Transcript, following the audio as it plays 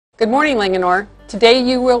Good morning, Linganore. Today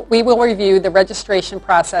we will review the registration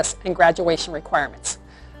process and graduation requirements.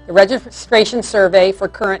 The registration survey for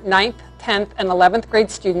current 9th, 10th, and 11th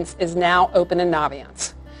grade students is now open in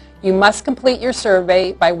Naviance. You must complete your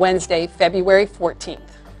survey by Wednesday, February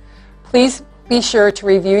 14th. Please be sure to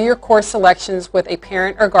review your course selections with a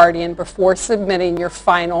parent or guardian before submitting your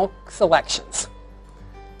final selections.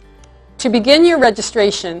 To begin your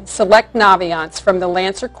registration, select Naviance from the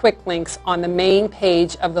Lancer quick links on the main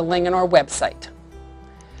page of the Linganore website.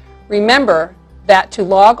 Remember that to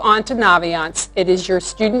log on to Naviance, it is your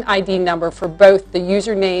student ID number for both the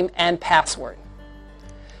username and password.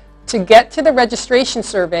 To get to the registration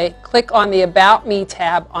survey, click on the About Me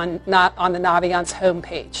tab on the Naviance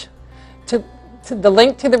homepage. The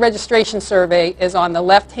link to the registration survey is on the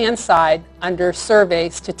left-hand side under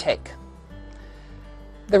Surveys to Take.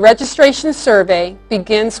 The registration survey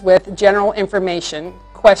begins with general information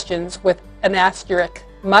questions with an asterisk,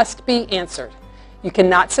 must be answered. You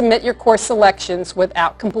cannot submit your course selections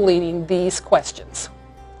without completing these questions.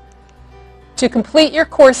 To complete your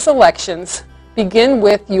course selections, begin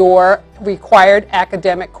with your required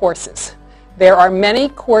academic courses. There are many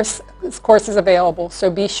courses available, so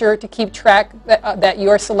be sure to keep track that you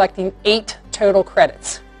are selecting 8 total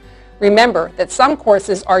credits. Remember that some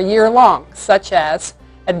courses are year-long, such as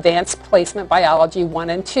Advanced Placement Biology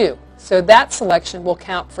 1 and 2, so that selection will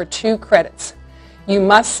count for 2 credits. You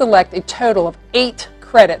must select a total of 8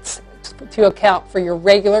 credits to account for your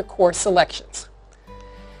regular course selections.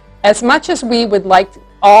 As much as we would like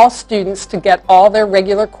all students to get all their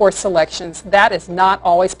regular course selections, that is not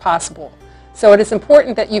always possible. So it is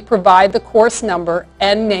important that you provide the course number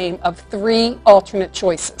and name of 3 alternate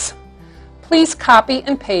choices. Please copy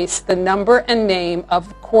and paste the number and name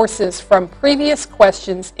of courses from previous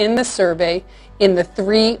questions in the survey in the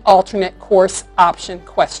 3 alternate course option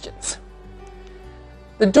questions.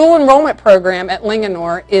 The dual enrollment program at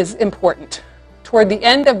Linganore is important. Toward the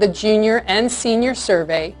end of the junior and senior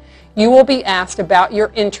survey, you will be asked about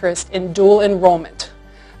your interest in dual enrollment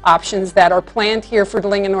options that are planned here for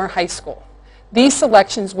Linganore High School. These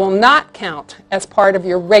selections will not count as part of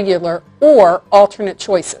your regular or alternate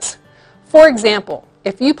choices. For example,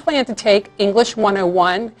 if you plan to take English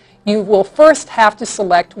 101, you will first have to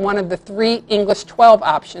select one of the 3 English 12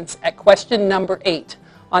 options at question number 8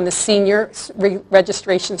 on the senior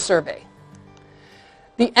registration survey.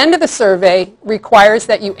 The end of the survey requires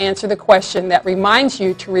that you answer the question that reminds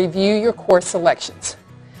you to review your course selections.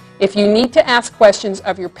 If you need to ask questions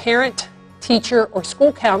of your parent, teacher, or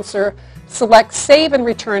school counselor, select Save and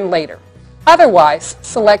Return later. Otherwise,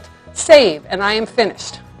 select Save and I am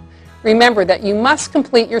finished. Remember that you must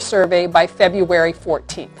complete your survey by February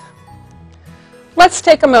 14th. Let's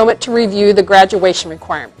take a moment to review the graduation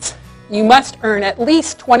requirements. You must earn at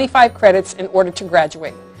least 25 credits in order to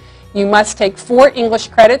graduate. You must take 4 English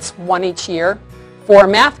credits, 1 each year, 4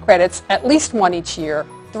 math credits, at least 1 each year,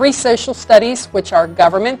 3 social studies, which are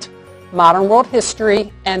government, modern world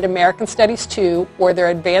history, and American Studies 2, or their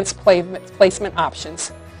advanced placement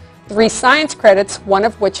options, 3 science credits, 1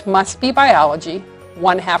 of which must be biology,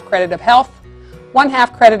 1/2 credit of health,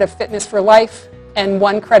 1/2 credit of fitness for life, and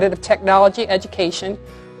 1 credit of technology education,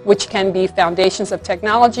 which can be Foundations of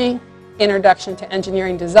Technology, Introduction to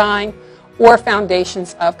Engineering Design, or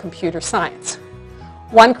Foundations of Computer Science.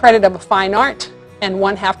 1 credit of a fine art, and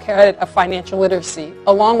 1/2 credit of financial literacy,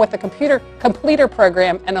 along with a computer completer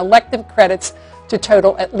program and elective credits to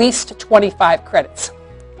total at least 25 credits.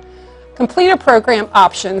 Completer program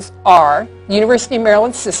options are University of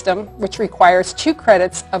Maryland System, which requires 2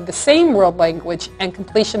 credits of the same world language and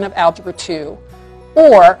completion of Algebra 2,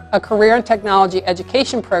 or a Career and Technology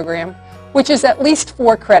Education program, which is at least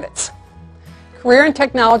 4 credits. Career and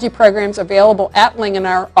technology programs available at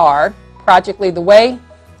Linganore are Project Lead the Way,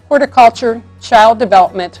 Horticulture, Child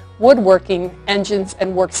Development, Woodworking, Engines,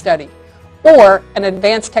 and Work Study, or an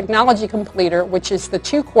Advanced Technology Completer, which is the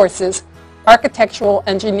 2 courses Architectural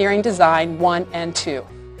Engineering Design 1 and 2.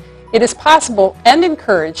 It is possible and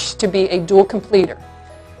encouraged to be a dual completer.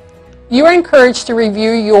 You are encouraged to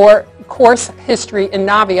review your course history in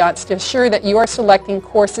Naviance to ensure that you are selecting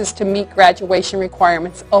courses to meet graduation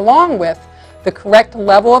requirements, along with the correct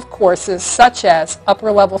level of courses such as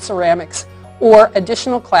upper level ceramics or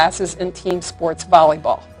additional classes in team sports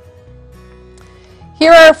volleyball.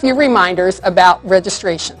 Here are a few reminders about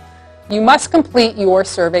registration. You must complete your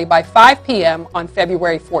survey by 5 p.m. on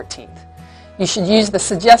February 14th. You should use the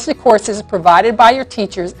suggested courses provided by your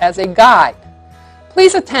teachers as a guide.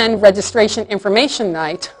 Please attend Registration Information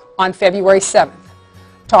Night on February 7th.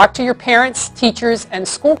 Talk to your parents, teachers, and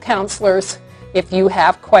school counselors if you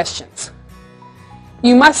have questions.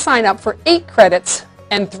 You must sign up for 8 credits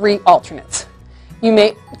and 3 alternates. You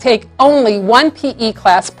may take only 1 PE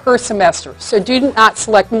class per semester, so do not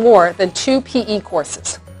select more than 2 PE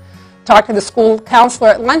courses. Talk to the school counselor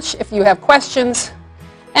at lunch if you have questions,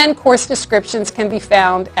 and course descriptions can be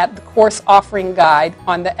found at the course offering guide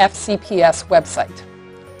on the FCPS website.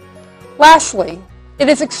 Lastly, it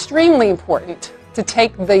is extremely important to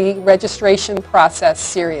take the registration process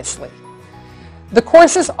seriously. The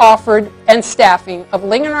courses offered and staffing of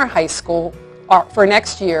Linganore High School for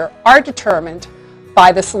next year are determined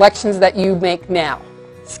by the selections that you make now.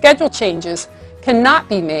 Schedule changes cannot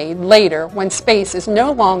be made later when space is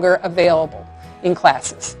no longer available in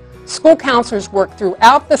classes. School counselors work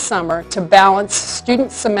throughout the summer to balance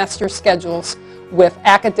student semester schedules with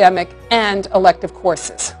academic and elective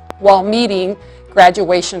courses while meeting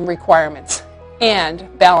graduation requirements and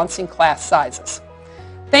balancing class sizes.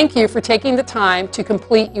 Thank you for taking the time to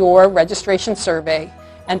complete your registration survey,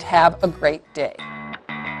 and have a great day.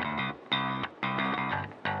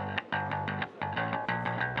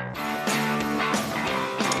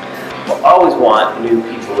 We'll always want new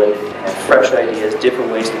people in to have fresh ideas,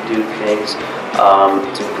 different ways to do things.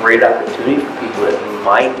 It's a great opportunity for people that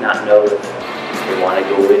might not know that they want to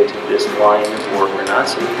go into this line of work or not,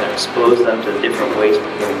 so we can expose them to different ways we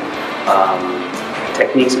can,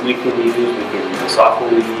 techniques that we can use, the software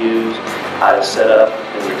we use, how to set up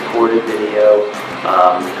and record a video,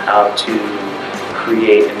 how to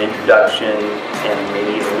create an introduction and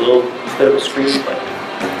maybe a little bit of a screenplay,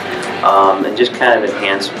 and just kind of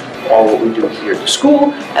enhance all what we do here at the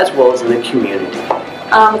school as well as in the community.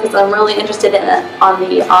 Because I'm really interested in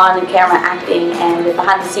on-camera acting and the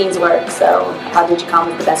behind-the-scenes work, so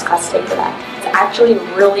Digicom is the best class to take for that. It's actually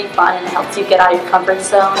really fun and it helps you get out of your comfort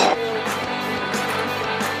zone.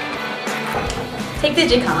 Take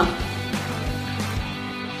Digicom.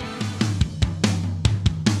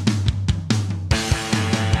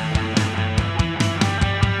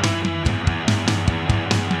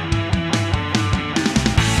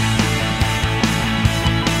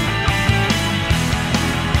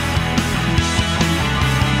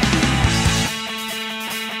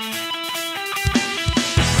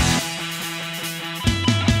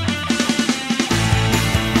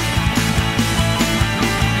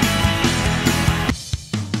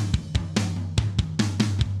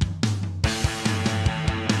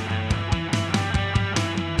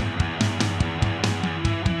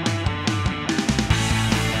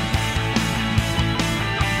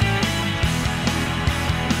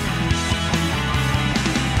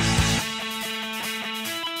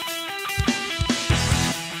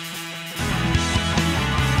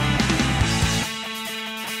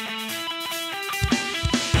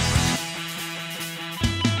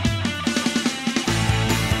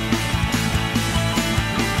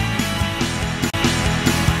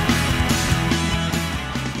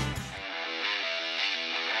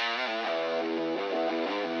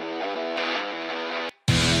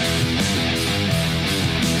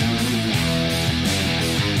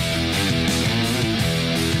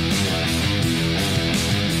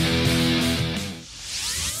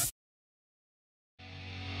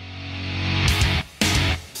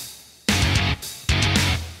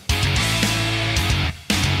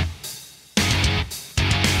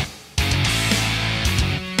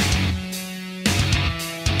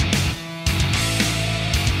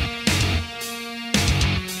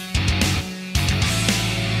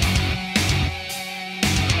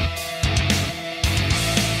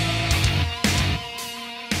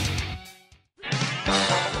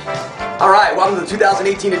 Alright, welcome to the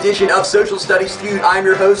 2018 edition of Social Studies Feud. I'm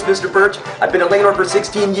your host, Mr. Birch. I've been at Linganore for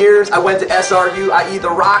 16 years. I went to SRU, i.e. The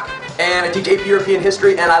Rock, and I teach AP European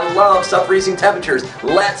History, and I love sub-freezing temperatures.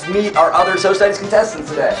 Let's meet our other Social Studies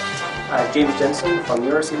contestants today. James Jensen from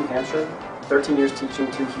University of New Hampshire, 13 years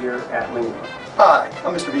teaching here at Linganore. Hi,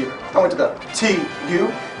 I'm Mr. Beaver. I went to the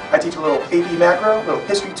TU. I teach a little AP Macro, a little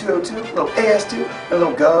History 202, a little AS2, and a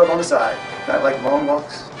little Gov on the side. And I like long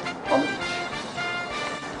walks on the beach.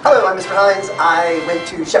 Hello, I'm Mr. Hines. I went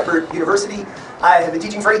to Shepherd University. I have been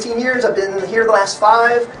teaching for 18 years. I've been here the last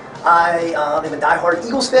 5. I am a diehard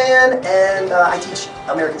Eagles fan, and I teach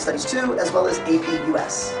American Studies 2 as well as AP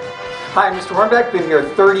US. Hi, I'm Mr. Hornbeck. Been here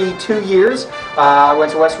 32 years. I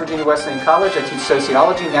went to West Virginia Wesleyan College. I teach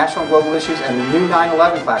sociology, national and global issues, and the new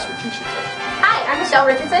 9/11 class which you should take. Hi, I'm Michelle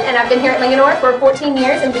Richardson, and I've been here at Linganore for 14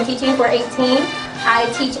 years and been teaching for 18.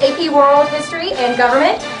 I teach AP World History and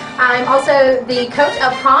Government. I'm also the coach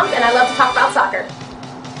of proms, and I love to talk about soccer.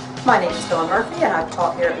 My name is Dawn Murphy, and I've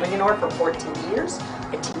taught here at Linganore for 14 years.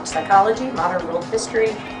 I teach psychology, modern world history,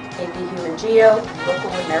 AP Human Geo,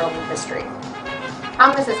 local and Maryland history.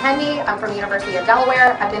 I'm Mrs. Hendy. I'm from the University of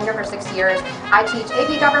Delaware. I've been here for 6 years. I teach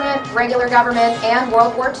AP Government, Regular Government, and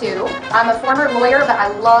World War II. I'm a former lawyer, but I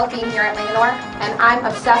love being here at Linganore, and I'm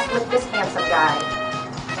obsessed with this handsome guy.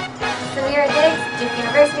 Samira Diggs, Duke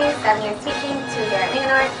University, 7 years teaching, 2 here at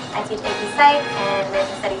Linganore. I teach AP Psych and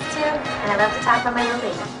American Studies too, and I love to talk about my little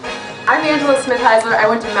baby. I'm Angela Smith-Heisler. I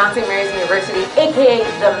went to Mount St. Mary's University, aka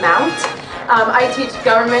the Mount. I teach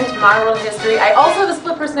government, modern world history. I also have a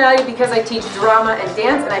split personality because I teach drama and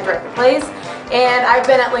dance, and I direct the plays. And I've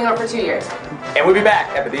been at Linganore for 2 years. And we'll be back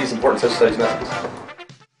after these important social studies messages.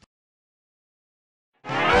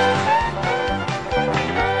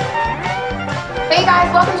 Hey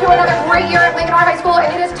guys, welcome to another great year at Linganore High School,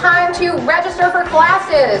 and it is time to register for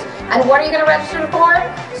classes. And what are you going to register for?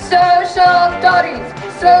 Social studies.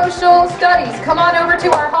 Social studies. Come on over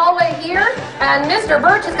to our hallway here, and Mr.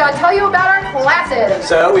 Birch is going to tell you about our classes.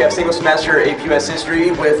 So we have single semester AP US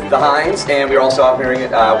History with the Hines, and we're also offering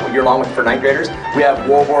it year-long for 9th graders. We have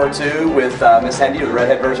World War II with Miss Hendy, the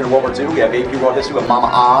redhead version of World War II. We have AP World History with Mama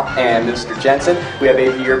Ah and Mr. Jensen. We have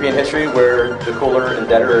AP European History where the cooler and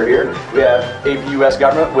deader are here. We have AP US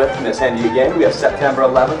Government with Miss Hendy again. We have September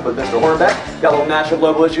 11th with Mr. Hornbeck. Got a little national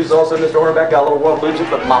global issues also, Mr. Hornbeck. Got a little world religions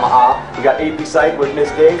with Mama Ah. We got AP Psych with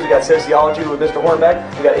Miss Diggs. We got Sociology with Mr. Hornbeck.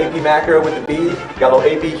 We got AP Macro with the B. Got a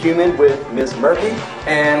little AP Human with Ms. Murphy.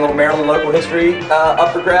 And a little Maryland local history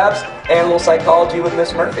up for grabs. And a little psychology with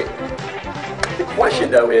Miss Murphy. The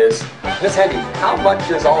question though is, Miss Hendy, how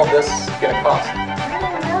much is all of this going to cost? I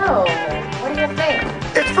don't know. What do you think?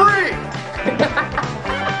 It's free!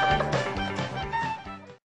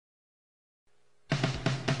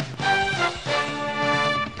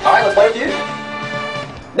 All right, let's play with you.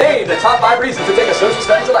 Name the top 5 reasons to take a social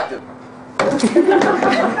studies elective.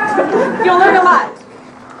 You'll learn a lot.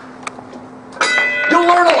 You'll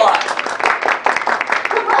learn a lot.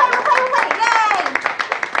 Yay!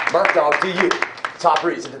 Mark Dog, to you. Top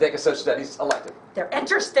reason to take a social studies elective. They're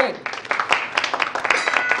interesting.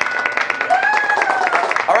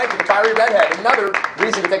 All right, to the fiery redhead, another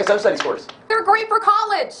reason to take a social studies course. They're great for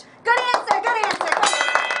college. Good answer, good answer.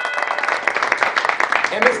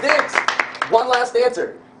 And Ms. Diggs, one last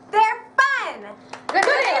answer. They're fun. Good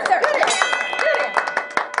answer. Good answer.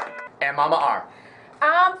 And Mama R.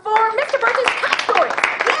 For Mr. Birch's cat stories.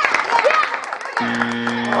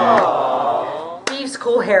 Steve's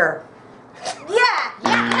cool hair. Yeah.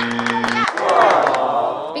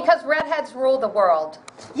 Because redheads rule the world.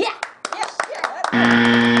 Yeah.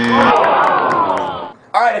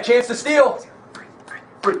 All right, a chance to steal. Free!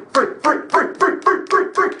 They're free!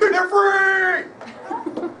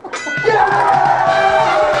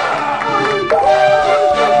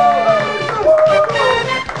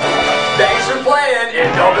 Thanks for playing, and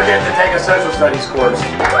don't forget to take a social studies course.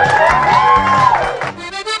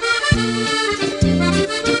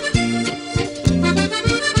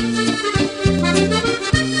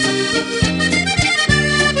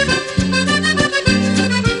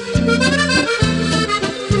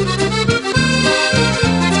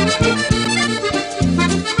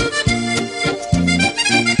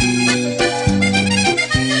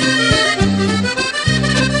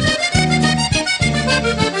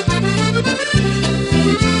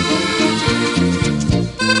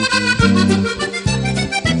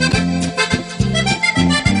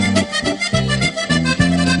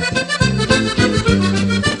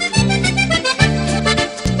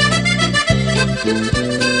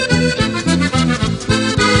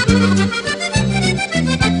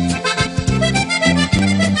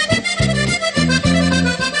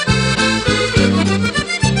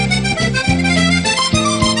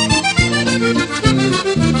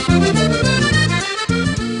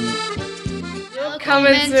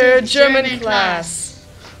 Willkommen zur German class.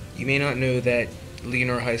 You may not know that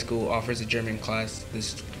Linganore High School offers a German class.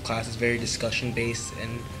 This class is very discussion-based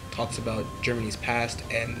and talks about Germany's past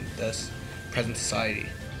and thus present society.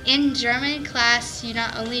 In German class, you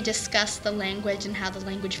not only discuss the language and how the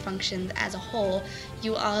language functions as a whole,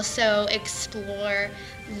 you also explore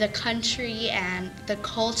the country and the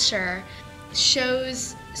culture.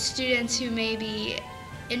 Shows students who may be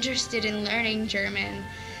interested in learning German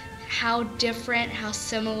how different, how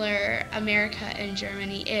similar America and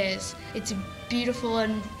Germany is. It's a beautiful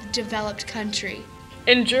and developed country.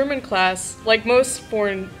 In German class, like most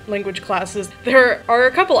foreign language classes, there are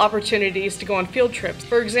a couple opportunities to go on field trips.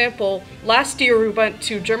 For example, last year we went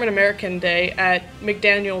to German American Day at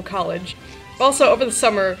McDaniel College. Also, over the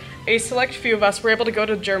summer, a select few of us were able to go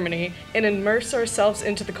to Germany and immerse ourselves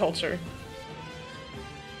into the culture.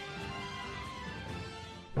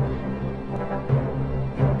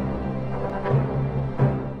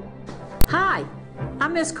 Hi,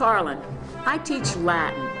 I'm Miss Carlin. I teach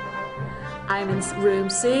Latin. I'm in room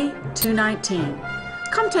C, 219.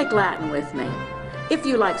 Come take Latin with me. If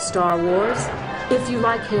you like Star Wars, if you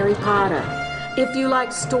like Harry Potter, if you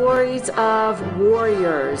like stories of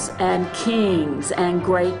warriors and kings and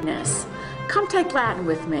greatness, come take Latin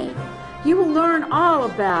with me. You will learn all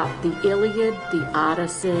about the Iliad, the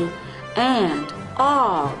Odyssey, and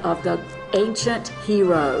all of the ancient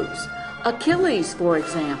heroes. Achilles, for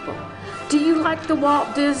example. Do you like the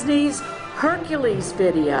Walt Disney's Hercules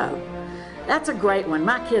video? That's a great one.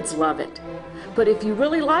 My kids love it. But if you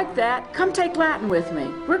really like that, come take Latin with me.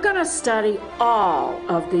 We're going to study all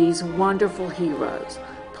of these wonderful heroes.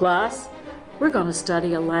 Plus, we're going to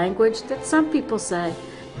study a language that some people say,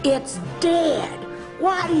 it's dead.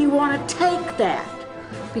 Why do you want to take that?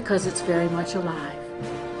 Because it's very much alive.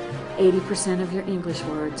 80% of your English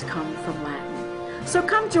words come from Latin. So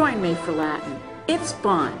come join me for Latin. It's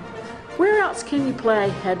fun. Where else can you play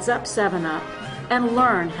Heads Up, 7 Up and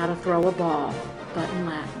learn how to throw a ball but in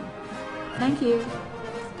Latin? Thank you.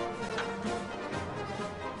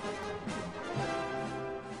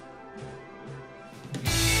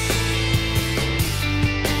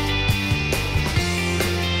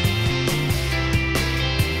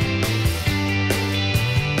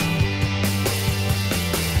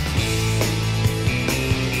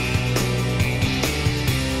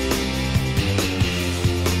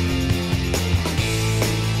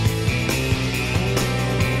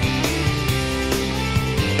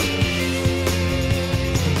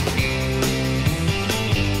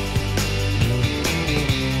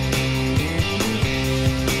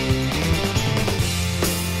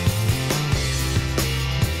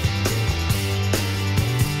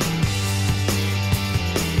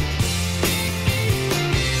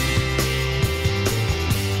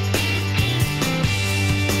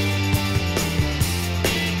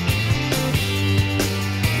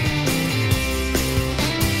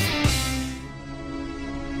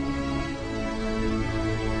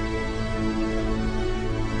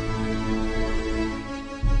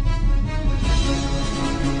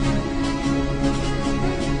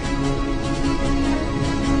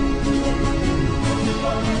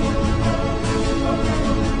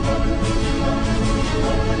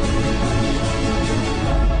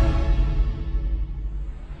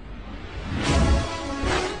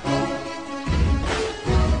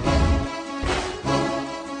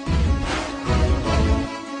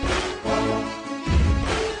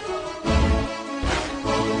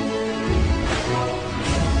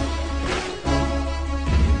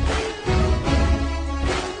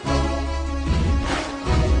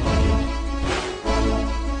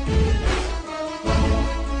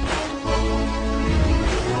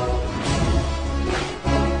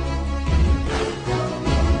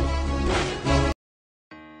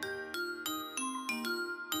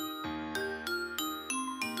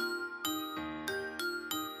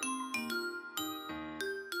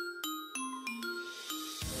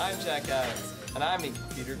 I'm Jack Adams, and I'm in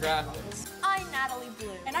computer graphics. I'm Natalie Blue.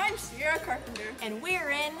 And I'm Sierra Carpenter. And we're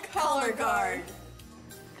in Color Guard.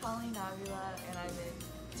 Colleen Avila, and I'm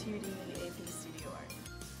in 2D AP Studio Art.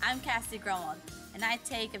 I'm Cassie Gromwald, and I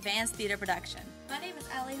take Advanced Theater Production. My name is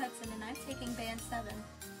Allie Hudson, and I'm taking Band 7.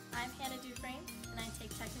 I'm Hannah Dufresne, and I take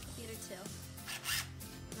Technical Theater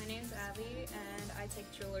 2. My name's Abby, and I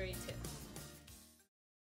take Jewelry 2.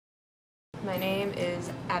 My name is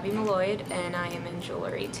Abby Malloyd, and I am in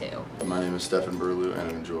Jewelry 2. My name is Stefan Berlew, and I'm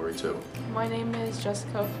in Jewelry 2. My name is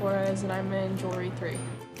Jessica Flores, and I'm in Jewelry 3.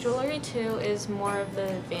 Jewelry 2 is more of the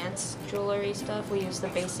advanced jewelry stuff. We use the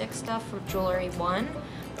basic stuff for Jewelry 1,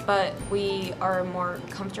 but we are more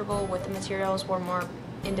comfortable with the materials. We're more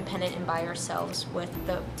independent and by ourselves with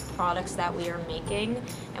the products that we are making,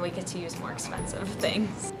 and we get to use more expensive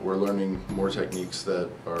things. We're learning more techniques that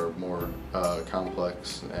are more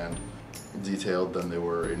complex and detailed than they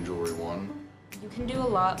were in Jewelry 1. You can do a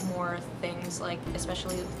lot more things, like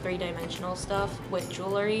especially three-dimensional stuff with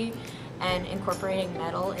jewelry, and incorporating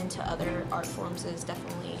metal into other art forms is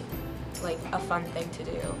definitely like a fun thing to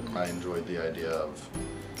do. I enjoyed the idea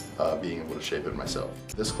of being able to shape it myself.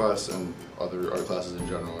 This class and other art classes in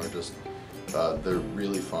general are just, they're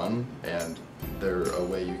really fun, and they're a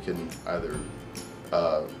way you can either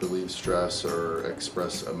relieve stress or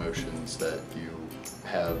express emotions that you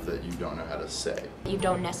have that you don't know how to say. You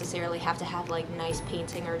don't necessarily have to have like nice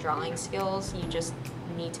painting or drawing skills, you just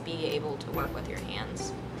need to be able to work with your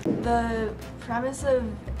hands. The premise of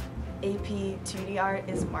AP 2D art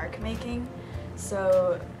is mark making.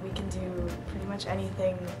 so we can do pretty much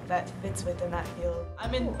anything that fits within that field.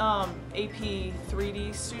 I'm in AP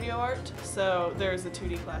 3D studio art, so there's a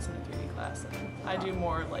 2D class and a 3D class. And I do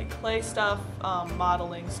more like clay stuff,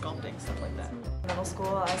 modeling, sculpting, stuff like that. In middle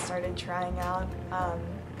school, I started trying out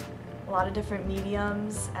a lot of different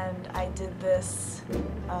mediums, and I did this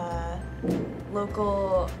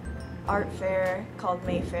local art fair called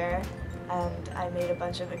Mayfair, and I made a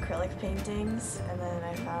bunch of acrylic paintings, and then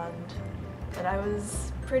I found that I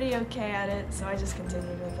was pretty okay at it, so I just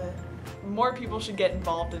continued with it. More people should get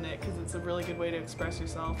involved in it because it's a really good way to express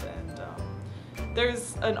yourself, and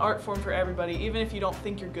there's an art form for everybody. Even if you don't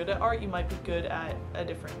think you're good at art, you might be good at a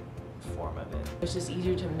different form of it. It's just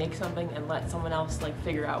easier to make something and let someone else like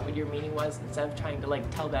figure out what your meaning was instead of trying to like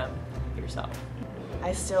tell them yourself.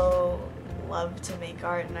 I still love to make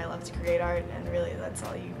art and I love to create art, and really that's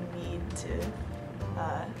all you need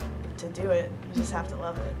to do it. You just have to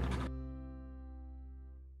love it.